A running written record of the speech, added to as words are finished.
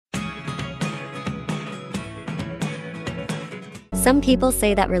Some people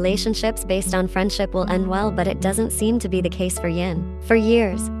say that relationships based on friendship will end well, but it doesn't seem to be the case for Yin. For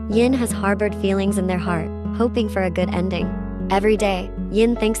years, Yin has harbored feelings in their heart, hoping for a good ending. Every day,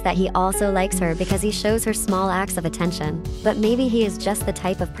 Yin thinks that he also likes her because he shows her small acts of attention. But maybe he is just the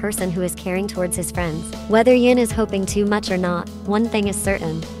type of person who is caring towards his friends. Whether Yin is hoping too much or not, one thing is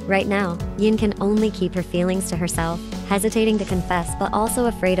certain. Right now, Yin can only keep her feelings to herself, hesitating to confess but also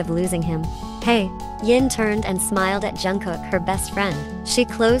afraid of losing him. Hey. Yin turned and smiled at Jungkook, her best friend. She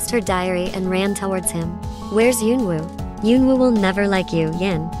closed her diary and ran towards him. Where's Yoonwoo? Yoonwoo will never like you,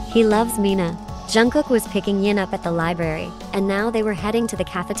 Yin. He loves Mina. Jungkook was picking Yin up at the library, and now they were heading to the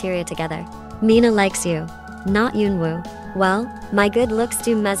cafeteria together. Mina likes you, not Yoonwoo. Well, my good looks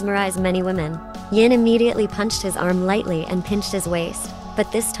do mesmerize many women. Yin immediately punched his arm lightly and pinched his waist,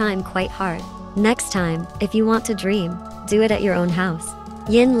 but this time quite hard. Next time, if you want to dream, do it at your own house.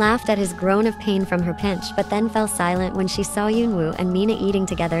 Yin laughed at his groan of pain from her pinch, but then fell silent when she saw Yoonwoo and Mina eating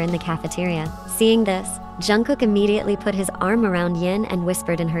together in the cafeteria. Seeing this, Jungkook immediately put his arm around Yin and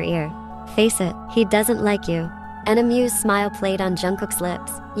whispered in her ear. Face it, he doesn't like you. An amused smile played on Jungkook's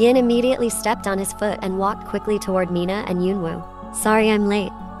lips. Yin immediately stepped on his foot and walked quickly toward Mina and Yoonwoo. Sorry I'm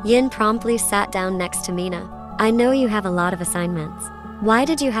late. Yin promptly sat down next to Mina. I know you have a lot of assignments. Why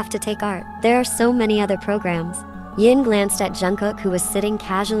did you have to take art? There are so many other programs. Yin glanced at Jungkook, who was sitting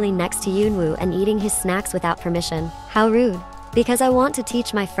casually next to Yoonwoo and eating his snacks without permission. How rude. Because I want to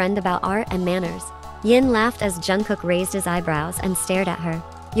teach my friend about art and manners. Yin laughed as Jungkook raised his eyebrows and stared at her.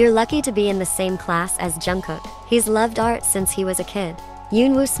 You're lucky to be in the same class as Jungkook. He's loved art since he was a kid.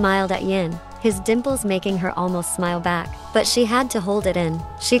 Yoonwoo smiled at Yin, his dimples making her almost smile back. But she had to hold it in.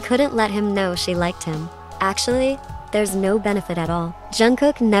 She couldn't let him know she liked him. Actually, there's no benefit at all.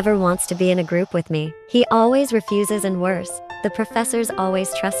 Jungkook never wants to be in a group with me. He always refuses, and worse, the professors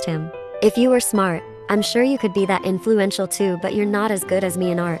always trust him. If you were smart, I'm sure you could be that influential too, but you're not as good as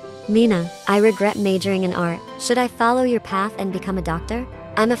me in art. Mina, I regret majoring in art. Should I follow your path and become a doctor?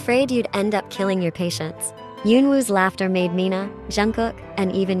 I'm afraid you'd end up killing your patients. Yoonwoo's laughter made Mina, Jungkook,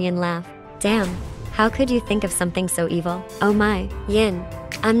 and even Yin laugh. Damn, how could you think of something so evil? Oh my, Yin.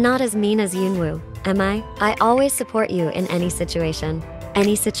 I'm not as mean as Yoonwoo, am I? I always support you in any situation.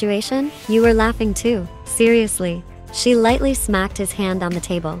 Any situation? You were laughing too. Seriously. She lightly smacked his hand on the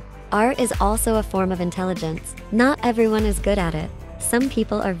table. Art is also a form of intelligence. Not everyone is good at it. Some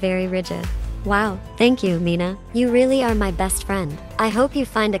people are very rigid. Wow, thank you, Mina. You really are my best friend. I hope you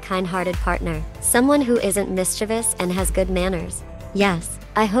find a kind-hearted partner. Someone who isn't mischievous and has good manners. Yes,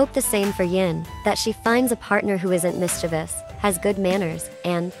 I hope the same for Yin, that she finds a partner who isn't mischievous, has good manners,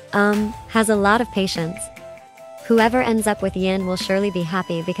 and, has a lot of patience. Whoever ends up with Yin will surely be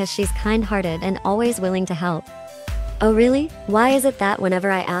happy because she's kind-hearted and always willing to help. Oh really? Why is it that whenever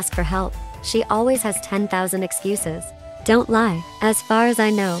I ask for help, she always has 10,000 excuses? Don't lie. As far as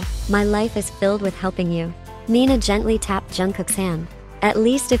I know, my life is filled with helping you. Mina gently tapped Jungkook's hand. At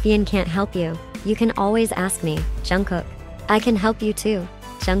least if Yin can't help you, you can always ask me, Jungkook. I can help you too,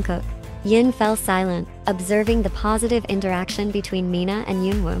 Jungkook. Yin fell silent, observing the positive interaction between Mina and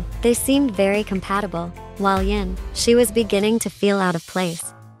Yoonwoo. They seemed very compatible, while Yin, she was beginning to feel out of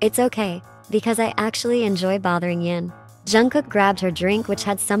place. It's okay, because I actually enjoy bothering Yin. Jungkook grabbed her drink, which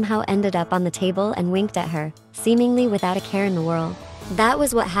had somehow ended up on the table, and winked at her, seemingly without a care in the world. That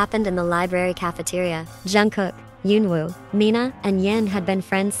was what happened in the library cafeteria. Jungkook, Yoonwoo, Mina, and Yin had been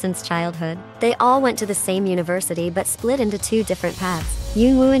friends since childhood. They all went to the same university but split into two different paths.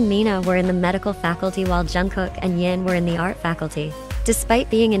 Yoonwoo and Mina were in the medical faculty while Jungkook and Yin were in the art faculty. Despite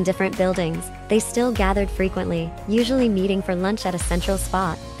being in different buildings, they still gathered frequently, usually meeting for lunch at a central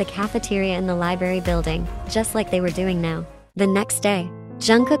spot, the cafeteria in the library building, just like they were doing now. The next day,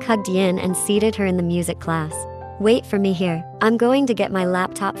 Jungkook hugged Yin and seated her in the music class. Wait for me here. I'm going to get my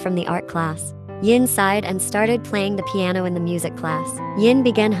laptop from the art class. Yin sighed and started playing the piano in the music class. Yin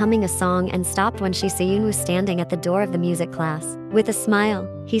began humming a song and stopped when she saw Yoonwoo standing at the door of the music class. With a smile,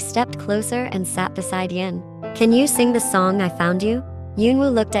 he stepped closer and sat beside Yin. Can you sing the song I found you?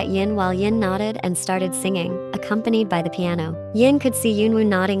 Yoonwoo looked at Yin while Yin nodded and started singing, accompanied by the piano. Yin could see Yoonwoo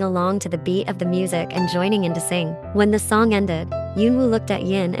nodding along to the beat of the music and joining in to sing. When the song ended, Yoonwoo looked at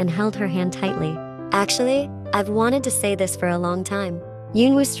Yin and held her hand tightly. Actually, I've wanted to say this for a long time.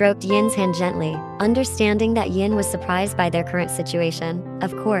 Yoonwoo stroked Yin's hand gently, understanding that Yin was surprised by their current situation.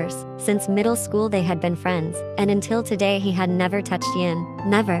 Of course, since middle school they had been friends, and until today he had never touched Yin.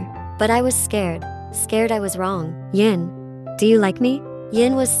 Never. But I was scared. Scared I was wrong. Yin, do you like me?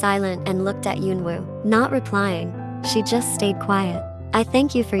 Yin was silent and looked at Yoonwoo, not replying. She just stayed quiet. I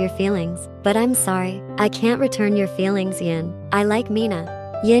thank you for your feelings, but I'm sorry. I can't return your feelings, Yin. I like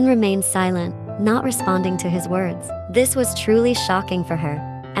Mina. Yin remained silent, not responding to his words. This was truly shocking for her.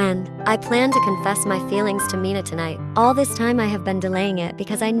 And I plan to confess my feelings to Mina tonight. All this time I have been delaying it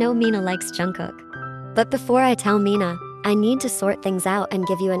because I know Mina likes Jungkook. But before I tell Mina, I need to sort things out and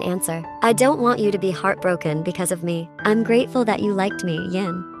give you an answer. I don't want you to be heartbroken because of me. I'm grateful that you liked me,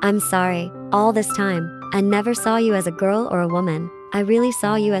 Yin. I'm sorry. All this time, I never saw you as a girl or a woman. I really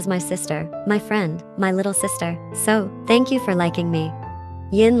saw you as my sister, my friend, my little sister. So, thank you for liking me.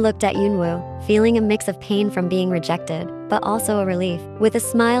 Yin looked at Yunwoo, feeling a mix of pain from being rejected, but also a relief. With a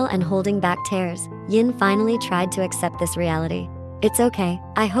smile and holding back tears, Yin finally tried to accept this reality. It's okay.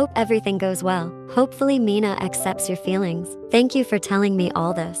 I hope everything goes well. Hopefully Mina accepts your feelings. Thank you for telling me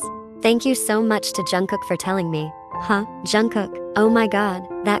all this. Thank you so much to Jungkook for telling me. Huh? Jungkook? Oh my god,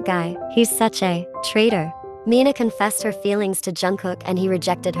 that guy. He's such a traitor. Mina confessed her feelings to Jungkook and he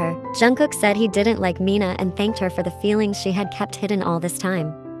rejected her. Jungkook said he didn't like Mina and thanked her for the feelings she had kept hidden all this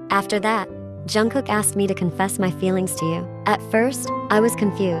time. After that, Jungkook asked me to confess my feelings to you. At first, I was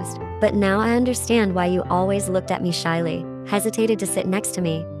confused, but now I understand why you always looked at me shyly, hesitated to sit next to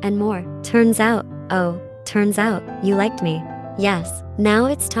me, and more. Turns out, you liked me. Yes, now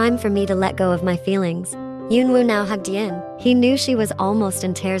it's time for me to let go of my feelings. Yunwoo now hugged Yin. He knew she was almost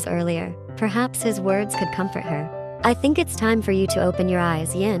in tears earlier. Perhaps his words could comfort her. I think it's time for you to open your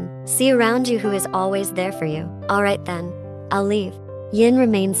eyes, Yin. See around you who is always there for you. Alright then, I'll leave. Yin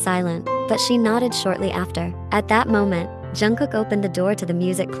remained silent, but she nodded shortly after. At that moment, Jungkook opened the door to the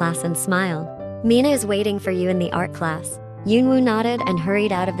music class and smiled. Mina is waiting for you in the art class. Yunwoo nodded and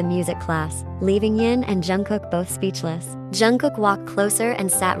hurried out of the music class, leaving Yin and Jungkook both speechless. Jungkook walked closer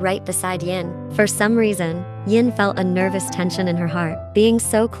and sat right beside Yin. For some reason, Yin felt a nervous tension in her heart. Being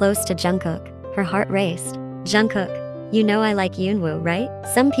so close to Jungkook, her heart raced. Jungkook, you know I like Yunwoo, right?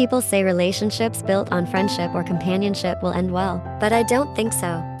 Some people say relationships built on friendship or companionship will end well, but I don't think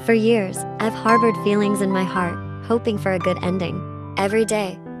so. For years, I've harbored feelings in my heart, hoping for a good ending. Every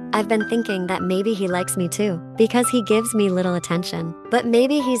day, I've been thinking that maybe he likes me too, because he gives me little attention. But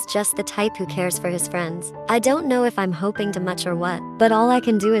maybe he's just the type who cares for his friends. I don't know if I'm hoping too much or what, but all I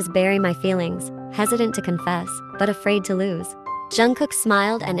can do is bury my feelings, hesitant to confess, but afraid to lose. Jungkook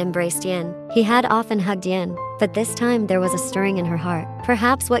smiled and embraced Yin. He had often hugged Yin, but this time there was a stirring in her heart.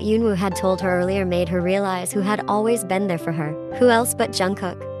 Perhaps what Yunwoo had told her earlier made her realize who had always been there for her. Who else but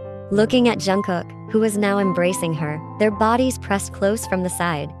Jungkook? Looking at Jungkook, who was now embracing her, their bodies pressed close from the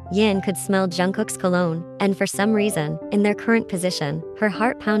side, Yin could smell Jungkook's cologne, and for some reason, in their current position, her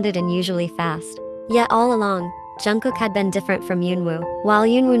heart pounded unusually fast. Yet all along, Jungkook had been different from Yunwoo. While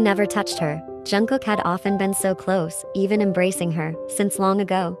Yunwoo never touched her, Jungkook had often been so close, even embracing her, since long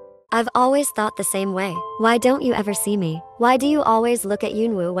ago. I've always thought the same way. Why don't you ever see me? Why do you always look at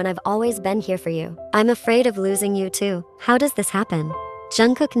Yunwoo when I've always been here for you? I'm afraid of losing you too. How does this happen?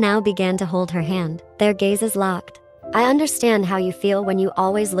 Jungkook now began to hold her hand, their gazes locked. I understand how you feel when you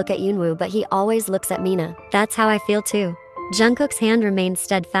always look at Yunwoo, but he always looks at Mina. That's how I feel too. Jungkook's hand remained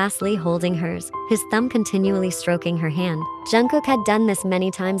steadfastly holding hers, his thumb continually stroking her hand. Jungkook had done this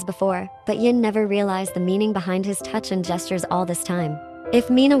many times before, but Yin never realized the meaning behind his touch and gestures all this time. If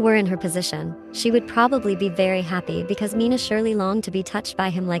Mina were in her position, she would probably be very happy because Mina surely longed to be touched by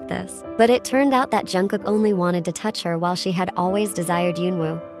him like this. But it turned out that Jungkook only wanted to touch her while she had always desired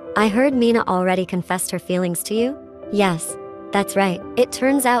Yunwoo. I heard Mina already confessed her feelings to you? Yes, that's right. It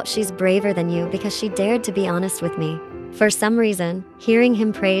turns out she's braver than you because she dared to be honest with me. For some reason, hearing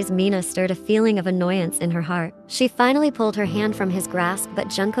him praise Mina stirred a feeling of annoyance in her heart. She finally pulled her hand from his grasp, but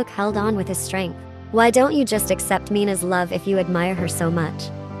Jungkook held on with his strength. Why don't you just accept Mina's love if you admire her so much?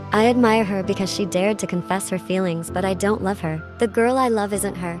 I admire her because she dared to confess her feelings, but I don't love her. The girl I love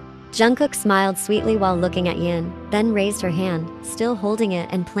isn't her. Jungkook smiled sweetly while looking at Yin, then raised her hand, still holding it,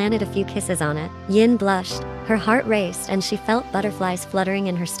 and planted a few kisses on it. Yin blushed, her heart raced, and she felt butterflies fluttering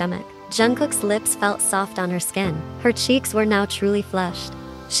in her stomach. Jungkook's lips felt soft on her skin. Her cheeks were now truly flushed.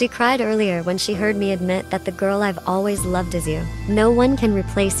 She cried earlier when she heard me admit that the girl I've always loved is you. No one can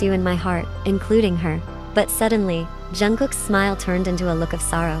replace you in my heart, including her. But suddenly, Jungkook's smile turned into a look of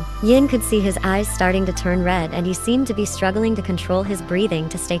sorrow. Yin could see his eyes starting to turn red and he seemed to be struggling to control his breathing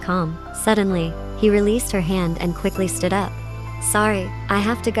to stay calm. Suddenly, he released her hand and quickly stood up. Sorry, I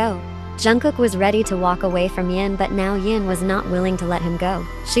have to go. Jungkook was ready to walk away from Yin, but now Yin was not willing to let him go.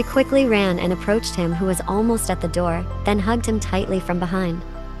 She quickly ran and approached him, who was almost at the door, then hugged him tightly from behind.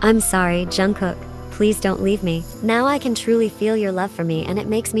 I'm sorry, Jungkook. Please don't leave me. Now I can truly feel your love for me and it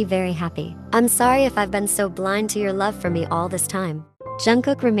makes me very happy. I'm sorry if I've been so blind to your love for me all this time.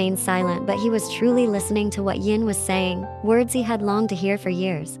 Jungkook remained silent, but he was truly listening to what Yin was saying, words he had longed to hear for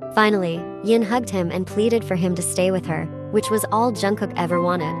years. Finally, Yin hugged him and pleaded for him to stay with her, which was all Jungkook ever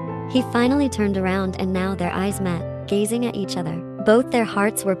wanted. He finally turned around and now their eyes met, gazing at each other. Both their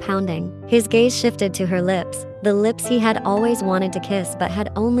hearts were pounding. His gaze shifted to her lips, the lips he had always wanted to kiss but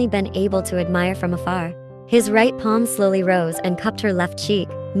had only been able to admire from afar. His right palm slowly rose and cupped her left cheek,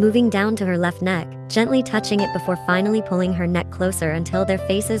 moving down to her left neck, gently touching it before finally pulling her neck closer until their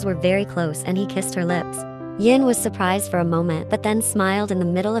faces were very close and he kissed her lips. Yin was surprised for a moment but then smiled in the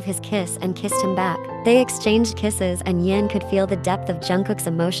middle of his kiss and kissed him back. They exchanged kisses and Yin could feel the depth of Jungkook's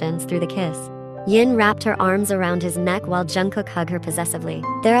emotions through the kiss. Yin wrapped her arms around his neck while Jungkook hugged her possessively.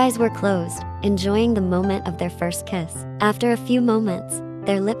 Their eyes were closed, enjoying the moment of their first kiss. After a few moments,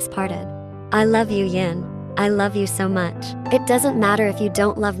 their lips parted. "I love you, Yin. I love you so much. It doesn't matter if you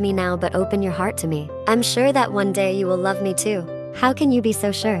don't love me now, but open your heart to me. I'm sure that one day you will love me too." "How can you be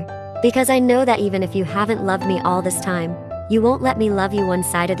so sure?" "Because I know that even if you haven't loved me all this time, you won't let me love you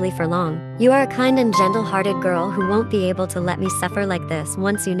one-sidedly for long. You are a kind and gentle-hearted girl who won't be able to let me suffer like this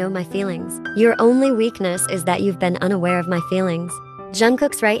once you know my feelings. Your only weakness is that you've been unaware of my feelings."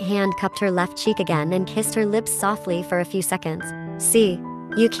 Jungkook's right hand cupped her left cheek again and kissed her lips softly for a few seconds. "See,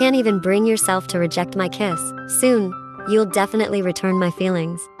 you can't even bring yourself to reject my kiss. Soon, you'll definitely return my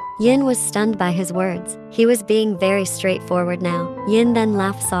feelings." Yin was stunned by his words. He was being very straightforward now. Yin then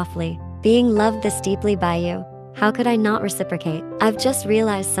laughed softly. "Being loved this deeply by you, how could I not reciprocate? I've just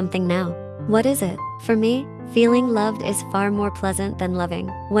realized something now." "What is it?" "For me, feeling loved is far more pleasant than loving.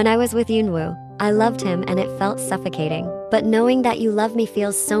 When I was with Yoonwoo, I loved him and it felt suffocating. But knowing that you love me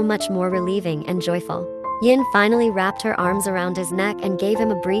feels so much more relieving and joyful." Yin finally wrapped her arms around his neck and gave him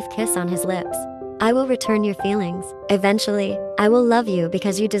a brief kiss on his lips. "I will return your feelings. Eventually, I will love you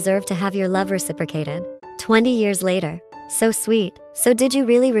because you deserve to have your love reciprocated." 20 years later. So sweet. So did you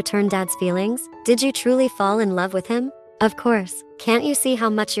really return Dad's feelings? Did you truly fall in love with him? Of course. Can't you see how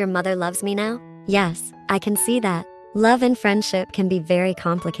much your mother loves me now? Yes, I can see that. Love and friendship can be very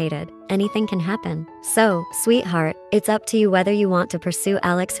complicated. Anything can happen. So, sweetheart, it's up to you whether you want to pursue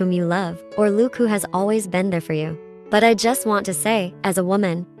Alex whom you love, or Luke who has always been there for you. But I just want to say, as a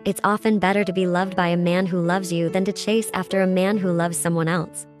woman, it's often better to be loved by a man who loves you than to chase after a man who loves someone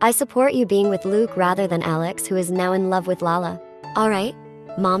else. I support you being with Luke rather than Alex, who is now in love with Lala. Alright,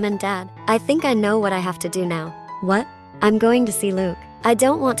 Mom and Dad, I think I know what I have to do now. What? I'm going to see Luke. I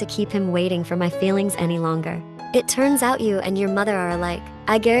don't want to keep him waiting for my feelings any longer. It turns out you and your mother are alike.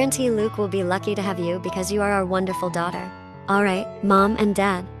 I guarantee Luke will be lucky to have you because you are our wonderful daughter. Alright, Mom and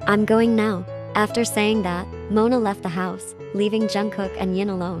Dad, I'm going now. After saying that, Mona left the house, leaving Jungkook and Yin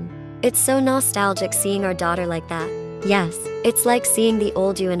alone. It's so nostalgic seeing our daughter like that. Yes, it's like seeing the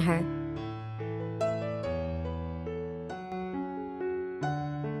old you in her.